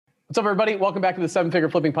What's up, everybody? Welcome back to the Seven Figure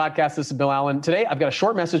Flipping Podcast. This is Bill Allen. Today, I've got a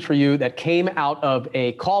short message for you that came out of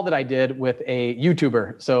a call that I did with a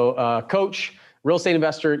YouTuber. So coach, real estate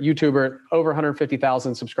investor, YouTuber, over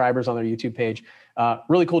 150,000 subscribers on their YouTube page.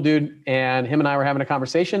 Really cool dude. And him and I were having a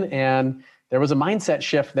conversation, and there was a mindset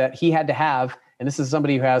shift that he had to have. And this is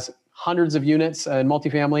somebody who has hundreds of units in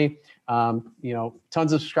multifamily,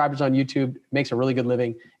 tons of subscribers on YouTube, makes a really good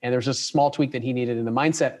living. And there's just a small tweak that he needed in the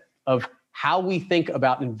mindset of how we think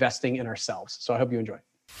about investing in ourselves. So I hope you enjoy.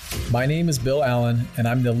 My name is Bill Allen, and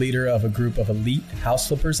I'm the leader of a group of elite house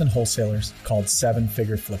flippers and wholesalers called Seven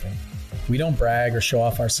Figure Flipping. We don't brag or show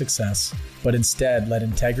off our success, but instead let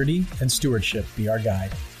integrity and stewardship be our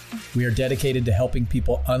guide. We are dedicated to helping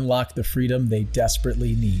people unlock the freedom they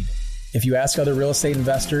desperately need. If you ask other real estate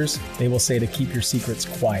investors, they will say to keep your secrets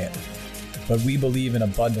quiet. But we believe in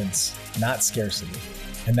abundance, not scarcity,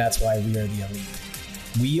 and that's why we are the elite.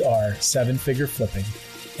 We are Seven Figure Flipping,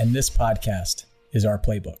 and this podcast is our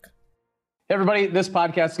playbook. Hey everybody, this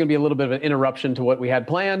podcast is going to be a little bit of an interruption to what we had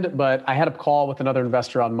planned, but I had a call with another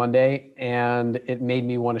investor on Monday, and it made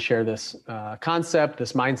me want to share this concept,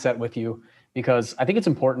 this mindset with you, because I think it's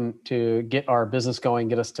important to get our business going,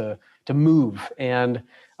 get us to move. And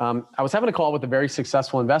I was having a call with a very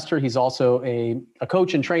successful investor. He's also a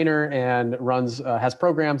coach and trainer and has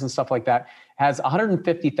programs and stuff like that. Has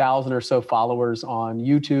 150,000 or so followers on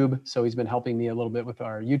YouTube. So he's been helping me a little bit with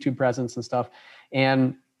our YouTube presence and stuff.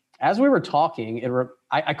 And as we were talking,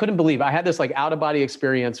 I couldn't believe, I had this like out of body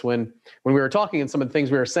experience when we were talking and some of the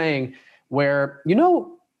things we were saying where,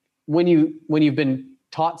 when you've been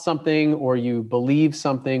taught something or you believe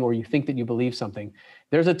something or you think that you believe something,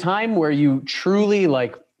 there's a time where you truly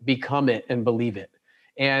like become it and believe it.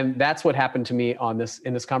 And that's what happened to me in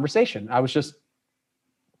this conversation. I was just,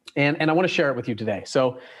 and I want to share it with you today.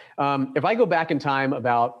 So if I go back in time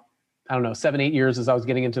about, 7-8 years as I was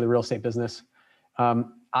getting into the real estate business,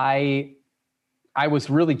 I was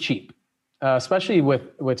really cheap, especially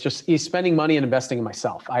with just spending money and investing in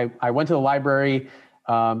myself. I went to the library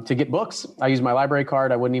to get books. I used my library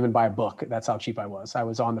card. I wouldn't even buy a book. That's how cheap I was. I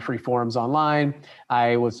was on the free forums online.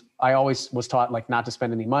 I always was taught like not to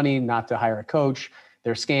spend any money, not to hire a coach.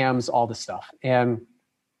 They're scams, all this stuff. And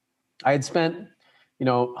I had spent,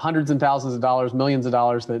 hundreds and thousands of dollars, millions of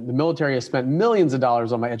dollars. The military has spent millions of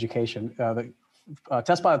dollars on my education. The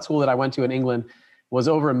test pilot school that I went to in England was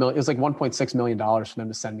over $1 million. It was like $1.6 million for them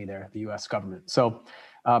to send me there, the U.S. government. So,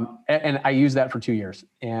 and I used that for 2 years.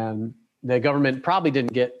 And the government probably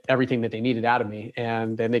didn't get everything that they needed out of me.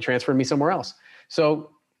 And then they transferred me somewhere else. So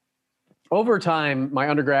over time, my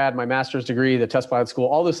undergrad, my master's degree, the test pilot school,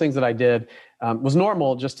 all those things that I did was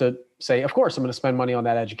normal just to say, of course, I'm going to spend money on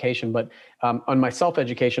that education. But on my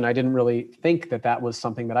self-education, I didn't really think that was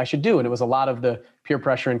something that I should do. And it was a lot of the peer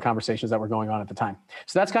pressure and conversations that were going on at the time.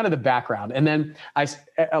 So that's kind of the background. And then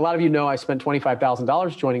a lot of you know I spent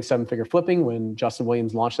 $25,000 joining Seven Figure Flipping when Justin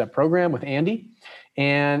Williams launched that program with Andy.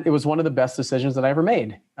 And it was one of the best decisions that I ever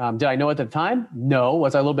made. Did I know at the time? No.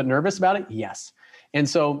 Was I a little bit nervous about it? Yes. And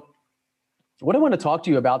so what I want to talk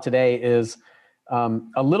to you about today is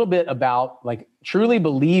a little bit about like truly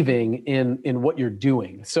believing in what you're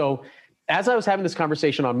doing. So as I was having this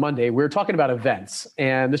conversation on Monday, we were talking about events,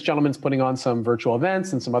 and this gentleman's putting on some virtual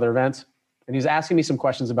events and some other events, and he's asking me some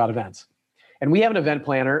questions about events. And we have an event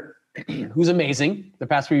planner who's amazing. The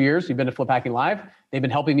past few years, you've been to Flip Hacking Live. They've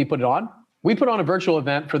been helping me put it on. We put on a virtual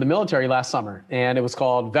event for the military last summer, and it was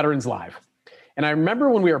called Veterans Live. And I remember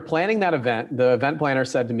when we were planning that event, the event planner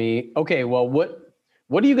said to me, okay, well, what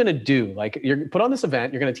are you going to do? Like, you're put on this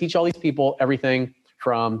event, you're going to teach all these people everything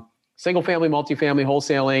from single family, multifamily,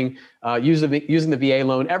 wholesaling, using the VA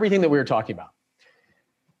loan, everything that we were talking about.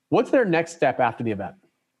 What's their next step after the event?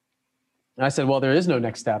 And I said, well, there is no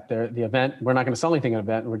next step. The event, we're not going to sell anything at an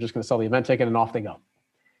event. We're just going to sell the event ticket and off they go.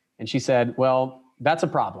 And she said, well, that's a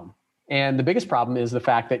problem. And the biggest problem is the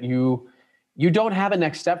fact that you don't have a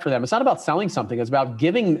next step for them. It's not about selling something. It's about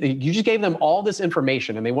you just gave them all this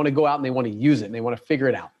information and they want to go out and they want to use it and they want to figure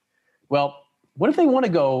it out. Well, what if they want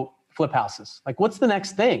to go flip houses? Like, what's the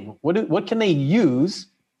next thing? What can they use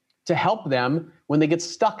to help them when they get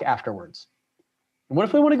stuck afterwards? And what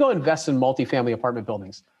if they want to go invest in multifamily apartment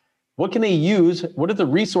buildings? What can they use? What are the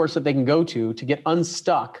resources that they can go to get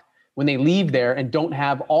unstuck when they leave there and don't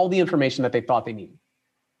have all the information that they thought they need?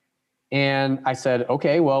 And I said,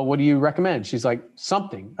 okay, well, what do you recommend? She's like,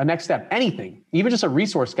 something, a next step, anything, even just a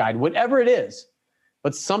resource guide, whatever it is,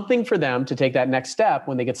 but something for them to take that next step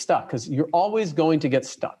when they get stuck, because you're always going to get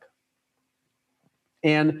stuck.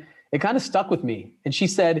 And it kind of stuck with me. And she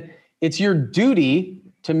said, it's your duty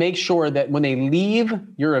to make sure that when they leave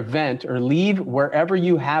your event or leave wherever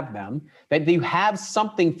you have them, that you have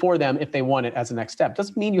something for them if they want it as a next step.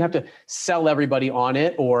 Doesn't mean you have to sell everybody on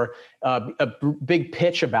it or a big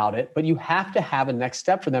pitch about it, but you have to have a next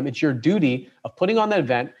step for them. It's your duty of putting on that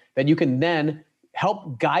event that you can then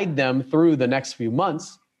help guide them through the next few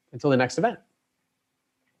months until the next event.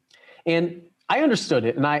 And I understood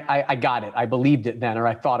it and I got it. I believed it then, or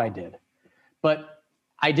I thought I did. But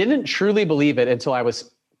I didn't truly believe it until I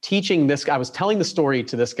was teaching this guy. I was telling the story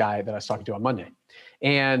to this guy that I was talking to on Monday.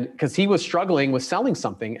 And because he was struggling with selling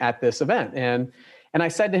something at this event. And I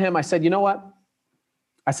said to him, I said, you know what?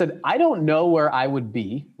 I said, I don't know where I would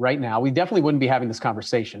be right now. We definitely wouldn't be having this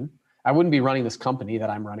conversation. I wouldn't be running this company that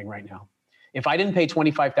I'm running right now if I didn't pay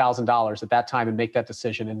 $25,000 at that time and make that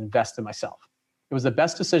decision and invest in myself. It was the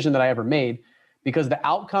best decision that I ever made, because the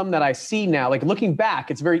outcome that I see now, like looking back,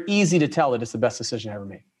 it's very easy to tell that it's the best decision I ever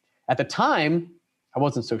made. At the time, I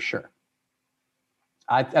wasn't so sure.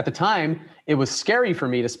 At the time, it was scary for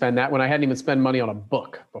me to spend that when I hadn't even spent money on a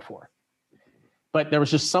book before. But there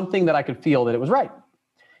was just something that I could feel that it was right.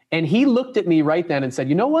 And he looked at me right then and said,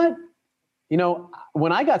 you know what? You know,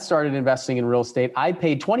 when I got started investing in real estate, I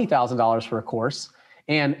paid $20,000 for a course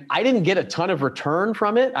and I didn't get a ton of return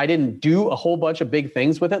from it. I didn't do a whole bunch of big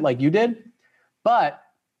things with it like you did. But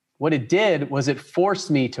what it did was it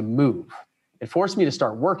forced me to move. It forced me to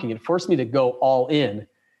start working. It forced me to go all in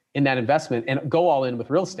that investment and go all in with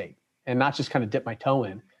real estate and not just kind of dip my toe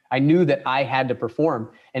in. I knew that I had to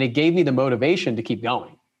perform, and it gave me the motivation to keep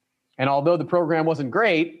going. And although the program wasn't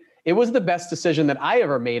great, it was the best decision that I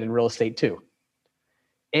ever made in real estate too.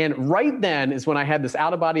 And right then is when I had this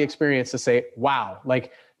out-of-body experience to say, wow,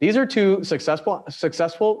 like these are two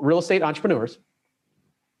successful real estate entrepreneurs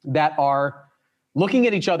that are looking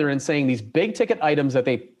at each other and saying these big ticket items that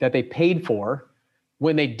they paid for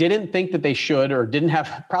when they didn't think that they should, or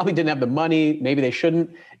probably didn't have the money, maybe they shouldn't,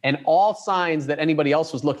 and all signs that anybody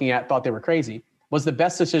else was looking at thought they were crazy, was the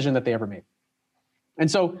best decision that they ever made. And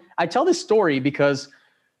so I tell this story because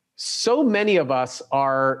so many of us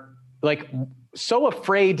are like so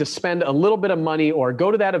afraid to spend a little bit of money or go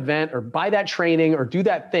to that event or buy that training or do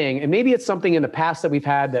that thing. And maybe it's something in the past that we've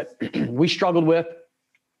had that we struggled with,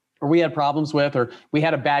 or we had problems with, or we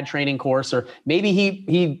had a bad training course, or maybe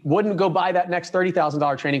he wouldn't go buy that next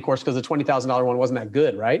 $30,000 training course because the $20,000 one wasn't that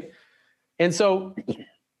good, right? And so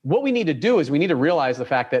what we need to do is we need to realize the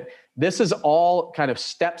fact that this is all kind of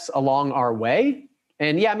steps along our way.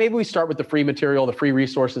 And yeah, maybe we start with the free material, the free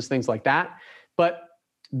resources, things like that. But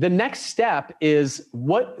the next step is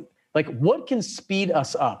what can speed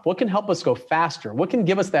us up? What can help us go faster? What can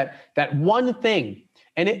give us that one thing?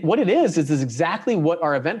 And what it is exactly what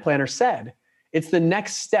our event planner said. It's the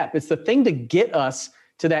next step. It's the thing to get us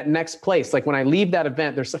to that next place. Like when I leave that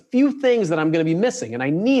event, there's a few things that I'm going to be missing and I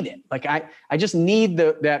need it. Like I just need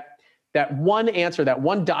that one answer, that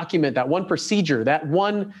one document, that one procedure, that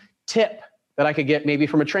one tip that I could get maybe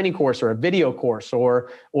from a training course or a video course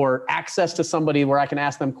or access to somebody where I can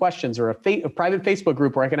ask them questions, or a private Facebook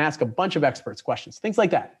group where I can ask a bunch of experts questions, things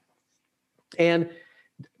like that. And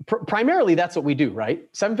primarily that's what we do, right?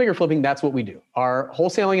 Seven Figure Flipping, that's what we do. Our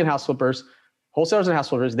wholesalers and house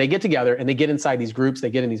flippers, they get together and they get inside these groups,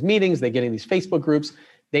 they get in these meetings, they get in these Facebook groups,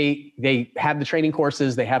 they have the training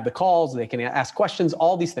courses, they have the calls, they can ask questions,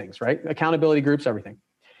 all these things, right? Accountability groups, everything.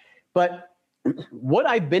 But what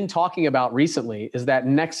I've been talking about recently is that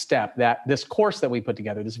next step, this course that we put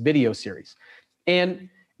together, this video series. And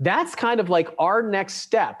that's kind of like our next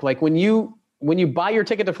step. Like when you buy your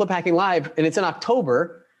ticket to Flip Hacking Live and it's in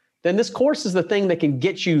October, then this course is the thing that can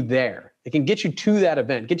get you there. It can get you to that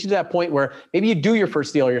event, get you to that point where maybe you do your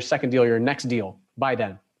first deal or your second deal or your next deal by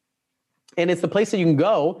then. And it's the place that you can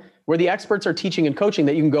go where the experts are teaching and coaching,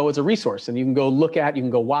 that you can go as a resource and you can go look at, you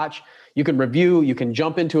can go watch, you can review, you can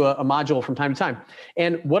jump into a module from time to time.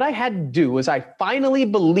 And what I had to do is I finally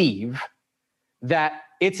believe that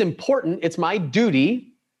it's important, it's my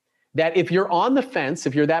duty, that if you're on the fence,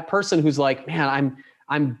 if you're that person who's like, man,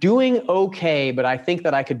 I'm doing okay, but I think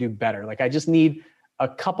that I could do better. Like I just need a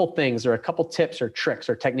couple things or a couple tips or tricks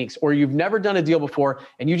or techniques, or you've never done a deal before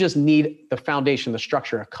and you just need the foundation, the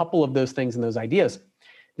structure, a couple of those things and those ideas,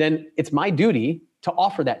 then it's my duty to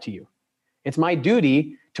offer that to you. It's my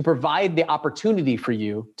duty to provide the opportunity for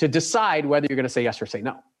you to decide whether you're going to say yes or say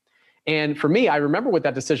no. And for me, I remember what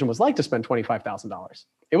that decision was like to spend $25,000.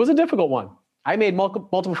 It was a difficult one. I made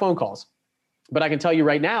multiple phone calls, but I can tell you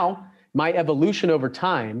right now, my evolution over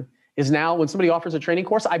time is now when somebody offers a training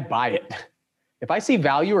course, I buy it. If I see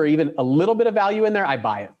value or even a little bit of value in there, I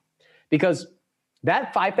buy it. Because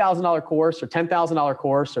that $5,000 course or $10,000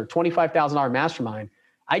 course or $25,000 mastermind,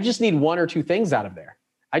 I just need one or two things out of there.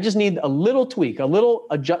 I just need a little tweak, a little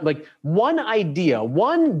adjust, like one idea,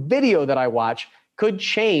 one video that I watch could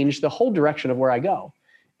change the whole direction of where I go.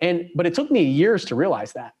 But it took me years to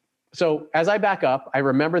realize that. So as I back up, I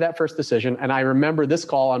remember that first decision, and I remember this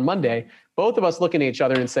call on Monday, both of us looking at each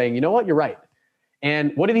other and saying, you know what, you're right.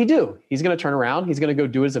 And what did he do? He's going to turn around. He's going to go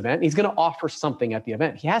do his event. He's going to offer something at the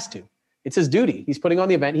event. He has to. It's his duty. He's putting on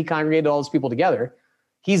the event. He congregated all those people together.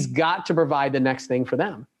 He's got to provide the next thing for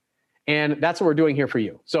them. And that's what we're doing here for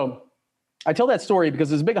you. So I tell that story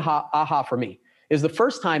because it's a big aha for me. Is the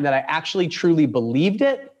first time that I actually truly believed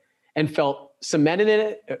it and felt cemented in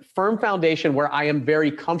it, a firm foundation where I am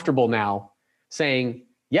very comfortable now saying,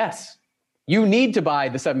 yes, you need to buy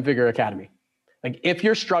the 7-Figure Academy. Like if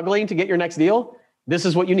you're struggling to get your next deal, this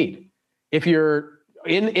is what you need. If you're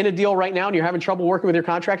in a deal right now and you're having trouble working with your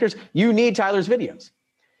contractors, you need Tyler's videos.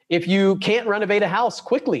 If you can't renovate a house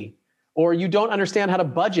quickly, or you don't understand how to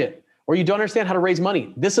budget, or you don't understand how to raise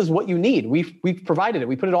money, this is what you need. We've provided it.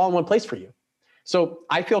 We put it all in one place for you. So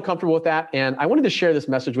I feel comfortable with that. And I wanted to share this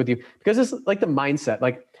message with you because it's like the mindset.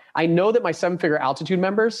 Like I know that my 7-Figure Altitude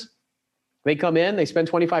members, they come in, they spend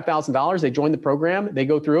 $25,000, they join the program, they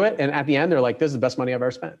go through it. And at the end, they're like, this is the best money I've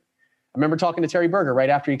ever spent. I remember talking to Terry Berger right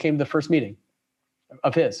after he came to the first meeting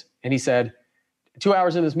of his. And he said, 2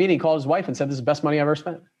 hours in this meeting, he called his wife and said, this is the best money I've ever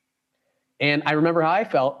spent. And I remember how I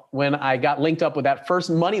felt when I got linked up with that first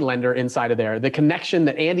money lender inside of there, the connection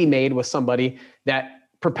that Andy made with somebody that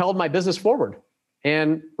propelled my business forward.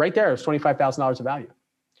 And right there, it was $25,000 of value.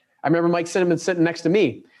 I remember Mike Cinnamon sitting next to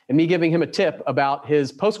me and me giving him a tip about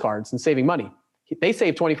his postcards and saving money. They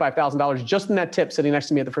saved $25,000 just in that tip sitting next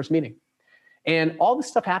to me at the first meeting. And all this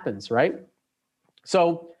stuff happens, right?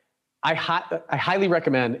 So I highly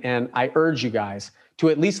recommend and I urge you guys to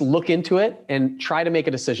at least look into it and try to make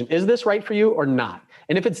a decision. Is this right for you or not?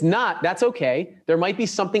 And if it's not, that's okay. There might be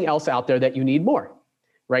something else out there that you need more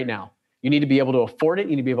right now. You need to be able to afford it.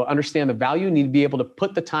 You need to be able to understand the value. You need to be able to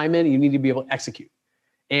put the time in. You need to be able to execute.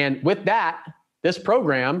 And with that, this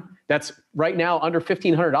program that's right now under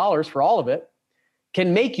 $1,500 for all of it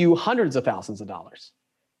can make you hundreds of thousands of dollars.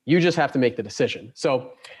 You just have to make the decision.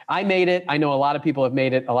 So I made it. I know a lot of people have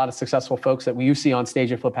made it, a lot of successful folks that you see on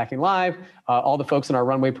stage at Flip Hacking Live, all the folks in our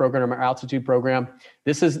Runway program, our Altitude program.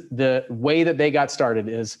 This is the way that they got started,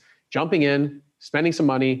 is jumping in, spending some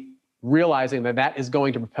money, realizing that that is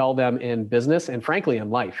going to propel them in business and frankly in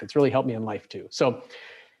life. It's really helped me in life too. So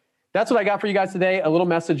that's what I got for you guys today. A little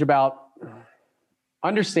message about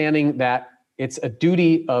understanding that it's a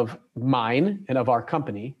duty of mine and of our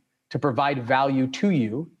company to provide value to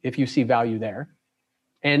you if you see value there.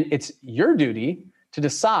 And it's your duty to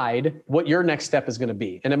decide what your next step is going to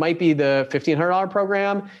be. And it might be the $1,500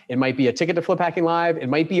 program. It might be a ticket to Flip Hacking Live. It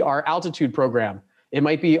might be our Altitude program. It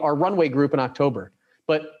might be our Runway group in October.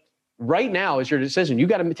 But right now is your decision. You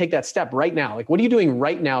got to take that step right now. Like, what are you doing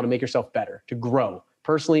right now to make yourself better, to grow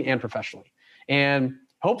personally and professionally? And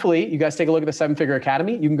hopefully you guys take a look at the 7-Figure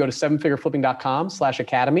Academy. You can go to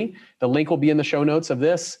 7figureflipping.com/academy. The link will be in the show notes of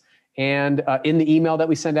this and in the email that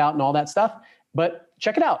we send out and all that stuff. But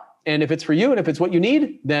check it out. And if it's for you and if it's what you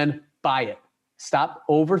need, then buy it. Stop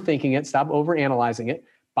overthinking it. Stop overanalyzing it.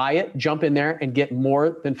 Buy it, jump in there and get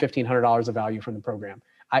more than $1,500 of value from the program.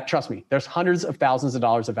 Trust me, there's hundreds of thousands of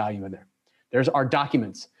dollars of value in there. There's our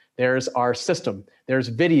documents. There's our system. There's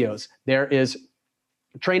videos. There is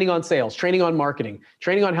training on sales, training on marketing,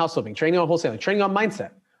 training on house flipping, training on wholesaling, training on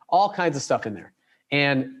mindset, all kinds of stuff in there.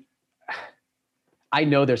 And I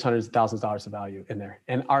know there's hundreds of thousands of dollars of value in there.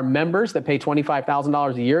 And our members that pay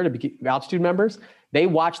 $25,000 a year to be Altitude members, they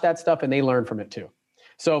watch that stuff and they learn from it too.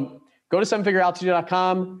 So go to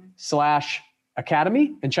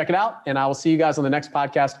 7figurealtitude.com/academy and check it out. And I will see you guys on the next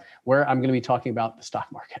podcast where I'm going to be talking about the stock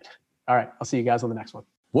market. All right. I'll see you guys on the next one.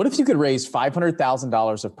 What if you could raise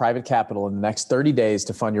 $500,000 of private capital in the next 30 days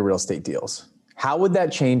to fund your real estate deals? How would that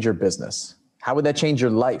change your business? How would that change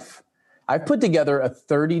your life? I've put together a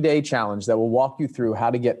 30-day challenge that will walk you through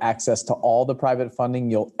how to get access to all the private funding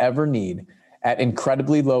you'll ever need at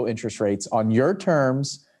incredibly low interest rates on your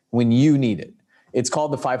terms when you need it. It's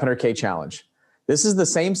called the 500K Challenge. This is the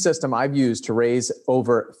same system I've used to raise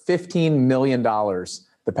over $15 million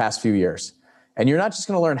the past few years. And you're not just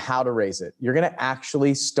going to learn how to raise it. You're going to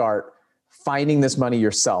actually start finding this money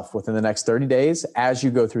yourself within the next 30 days as you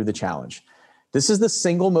go through the challenge. This is the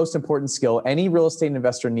single most important skill any real estate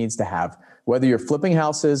investor needs to have, whether you're flipping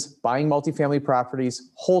houses, buying multifamily properties,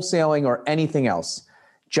 wholesaling, or anything else.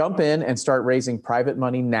 Jump in and start raising private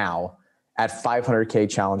money now at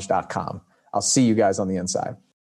 500kchallenge.com. I'll see you guys on the inside.